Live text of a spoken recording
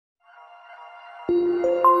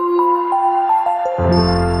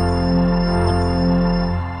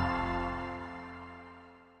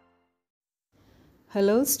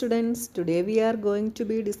Hello students, today we are going to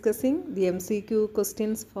be discussing the MCQ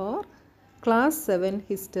questions for Class 7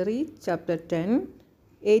 History Chapter 10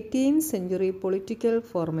 18th Century Political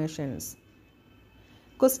Formations.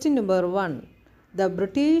 Question number 1. The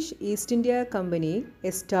British East India Company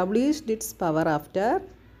established its power after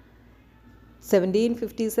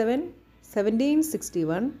 1757,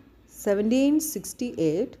 1761,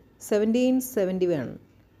 1768, 1771.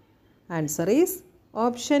 Answer is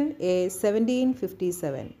option A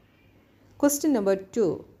 1757. Question number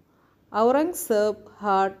 2. Aurangzeb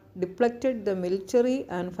had depleted the military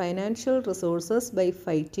and financial resources by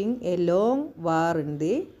fighting a long war in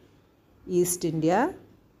the East India,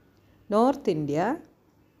 North India,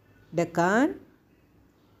 Deccan,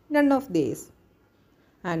 none of these.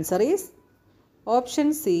 Answer is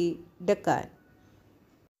option C Deccan.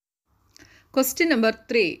 Question number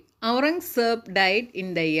 3. Aurangzeb died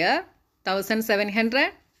in the year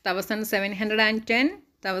 1700, 1710,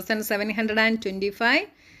 1725,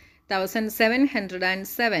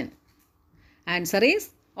 1707. Answer is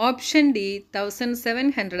option D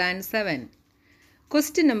 1707.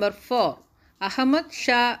 Question number 4. Ahmad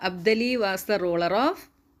Shah Abdali was the ruler of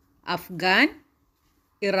Afghan,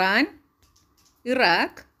 Iran,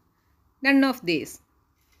 Iraq, none of these.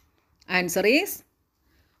 Answer is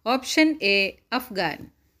option A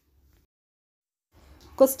Afghan.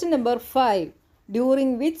 Question number 5.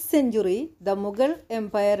 During which century the Mughal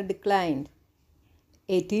Empire declined?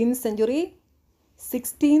 18th century,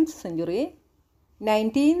 16th century,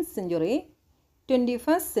 19th century,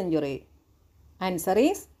 21st century. Answer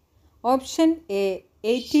is option A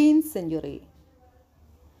 18th century.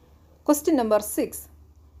 Question number 6.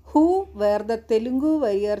 Who were the Telugu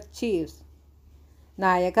warrior chiefs?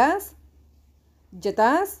 Nayakas,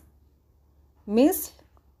 Jatas, Misl,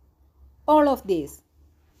 all of these.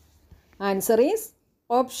 Answer is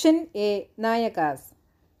option A Nayakas.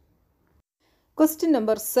 Question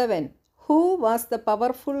number 7. Who was the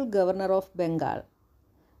powerful governor of Bengal?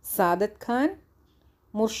 Saadat Khan,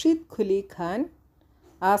 Murshid Quli Khan,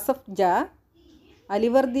 Asaf Jah,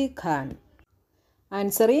 Alivardi Khan.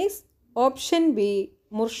 Answer is option B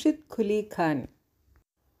Murshid Quli Khan.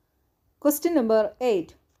 Question number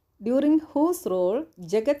 8. During whose rule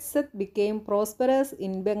Jagat Seth became prosperous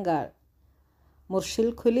in Bengal?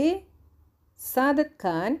 Murshid Quli, Saadat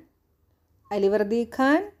Khan, Alivardi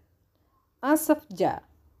Khan, Asaf Jah.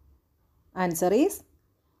 Answer is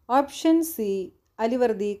option C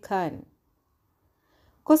Alivardi Khan.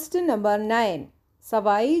 Question number 9.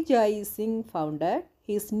 Sawai Jai Singh founded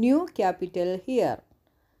his new capital here.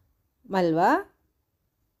 Malwa,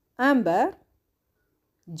 Amber,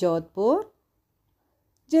 Jodhpur,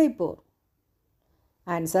 Jaipur.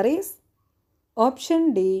 Answer is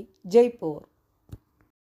option D Jaipur.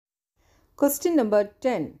 Question number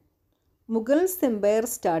 10. Mughals Empire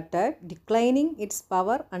started declining its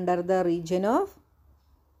power under the region of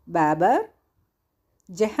Babur,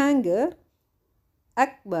 Jahangir,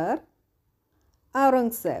 Akbar,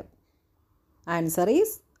 Aurangzeb. Answer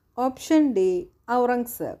is option D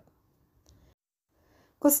Aurangzeb.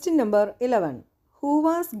 Question number 11. Who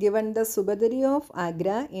was given the subadari of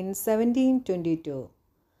Agra in 1722?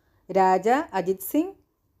 Raja Ajit Singh,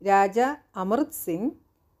 Raja Amrit Singh,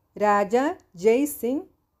 Raja Jai Singh,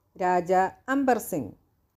 Raja Amber Singh.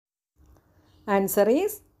 Answer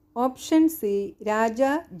is option C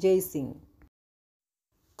Raja Jai Singh.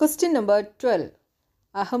 Question number 12.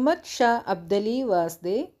 Ahmad Shah Abdali was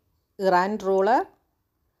the Iran ruler,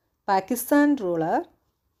 Pakistan ruler,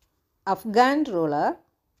 Afghan ruler,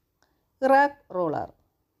 Iraq ruler.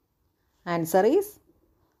 Answer is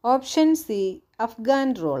option C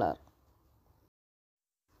Afghan ruler.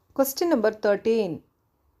 Question number 13.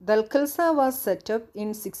 Dalkhalsa was set up in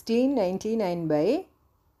 1699 by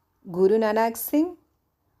Guru Nanak Singh,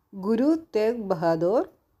 Guru Tegh Bahadur,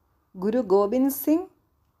 Guru Gobind Singh,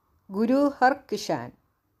 Guru Har Kishan.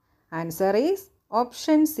 Answer is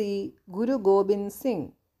option C Guru Gobind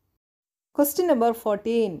Singh. Question number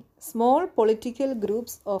 14. Small political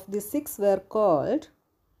groups of the Sikhs were called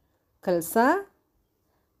Khalsa,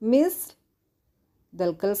 Misl,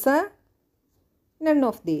 Dalkhalsa, none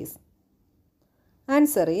of these.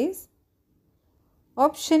 Answer is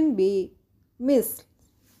option B Misl.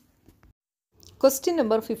 Question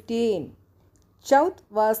number 15. Chauth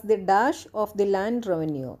was the dash of the land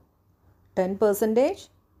revenue. 10%,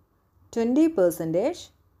 20%,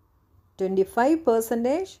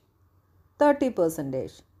 25%,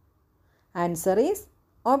 30%. Answer is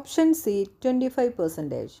option C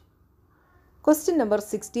 25%. Question number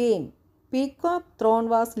 16. Peacock throne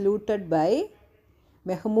was looted by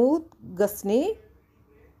Mahmud Ghazni,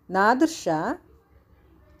 Nadir Shah,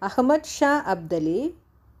 Ahmad Shah Abdali,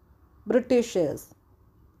 Britishers.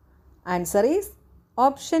 Answer is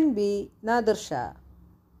option B, Nadir Shah.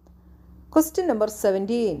 Question number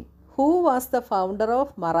 17. Who was the founder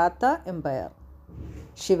of Maratha Empire?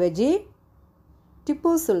 Shivaji,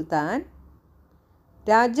 Tipu Sultan,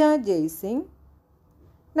 Raja Jai Singh,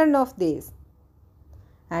 none of these.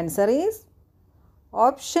 Answer is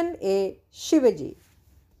option A, Shivaji.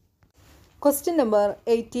 Question number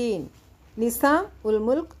 18.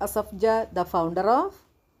 Nizam-ul-Mulk Asaf Jah, the founder of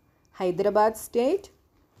Hyderabad State,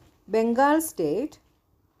 Bengal State,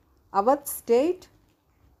 Awadh State,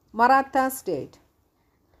 Maratha State.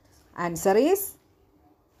 Answer is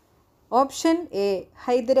option A,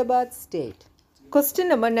 Hyderabad State. Question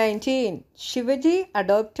number 19. Shivaji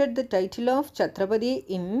adopted the title of Chhatrapati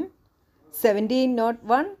in 1701,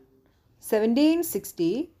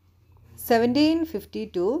 1760,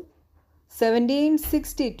 1752,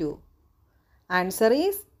 1762. Answer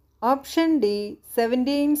is option D,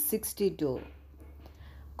 1762.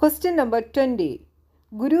 Question number 20.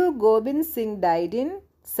 Guru Gobind Singh died in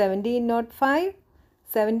 1705,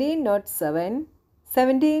 1707,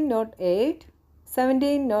 1708,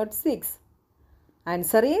 1706.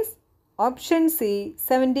 Answer is option C,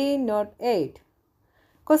 1708.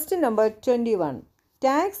 Question number 21.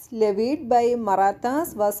 Tax levied by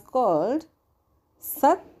Marathas was called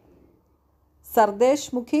Sat,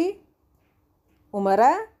 Sardeshmukhi,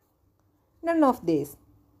 Umara, none of these.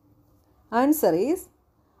 Answer is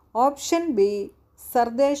option B,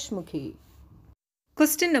 Sardeshmukhi.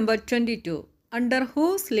 Question number 22. Under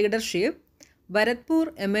whose leadership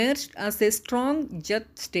Bharatpur emerged as a strong Jat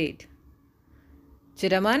State?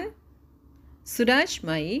 Chiraman, Suraj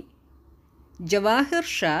Mai, Jawahir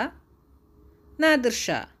Shah, Nadir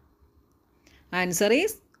Shah. Answer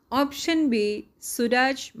is option B,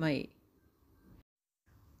 Suraj Mai.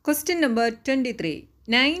 Question number 23.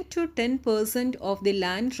 9 to 10% of the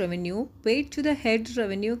land revenue paid to the head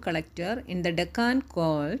revenue collector in the Deccan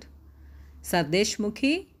called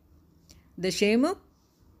Sardeshmukhi, Dashemukh,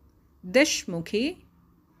 Dashmukhi,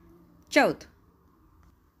 Chauth.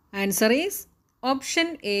 Answer is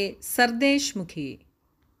option A, Sardeshmukhi.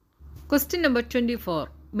 Question number 24.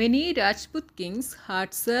 Many Rajput kings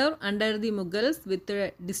had served under the Mughals with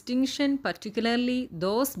a distinction, particularly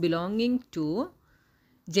those belonging to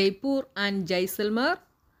Jaipur and Jaisalmer,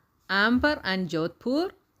 Amber and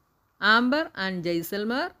Jodhpur, Amber and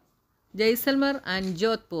Jaisalmer, Jaisalmer and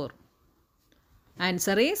Jodhpur.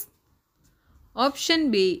 Answer is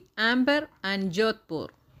option B, Amber and Jodhpur.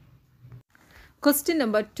 Question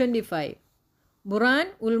number 25.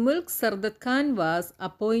 Burhan-ul-Mulk Saradat Khan was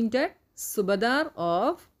appointed subadar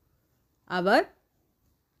of Awadh,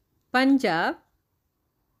 Punjab,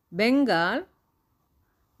 Bengal,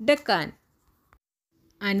 Deccan.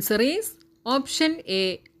 Answer is option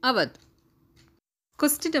A, Awadh.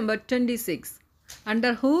 Question number 26.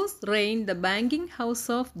 Under whose reign the banking house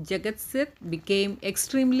of Jagat Seth became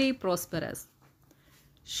extremely prosperous?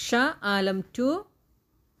 Shah Alam II,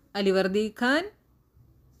 Alivardi Khan,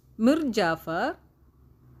 Mir Jafar,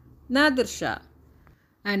 Nadir Shah.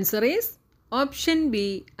 Answer is option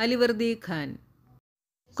B, Alivardi Khan.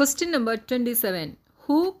 Question number 27.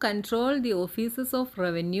 Who controlled the offices of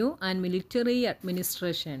revenue and military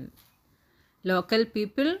administration? Local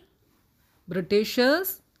people,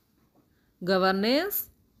 Britishers, governors,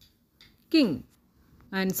 king.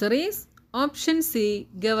 Answer is option C,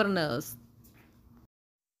 governors.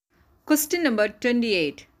 Question number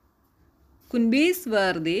 28. Kunbis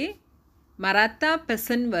were the Maratha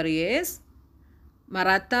peasant warriors,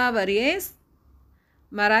 Maratha warriors,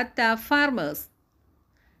 Maratha farmers.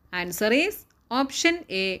 Answer is option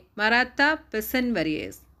A, Maratha peasant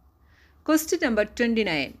warriors. Question number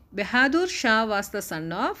 29. Bahadur Shah was the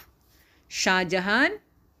son of Shah Jahan,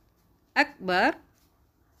 Akbar,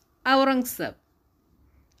 Aurangzeb.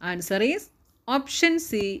 Answer is option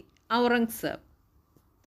C, Aurangzeb.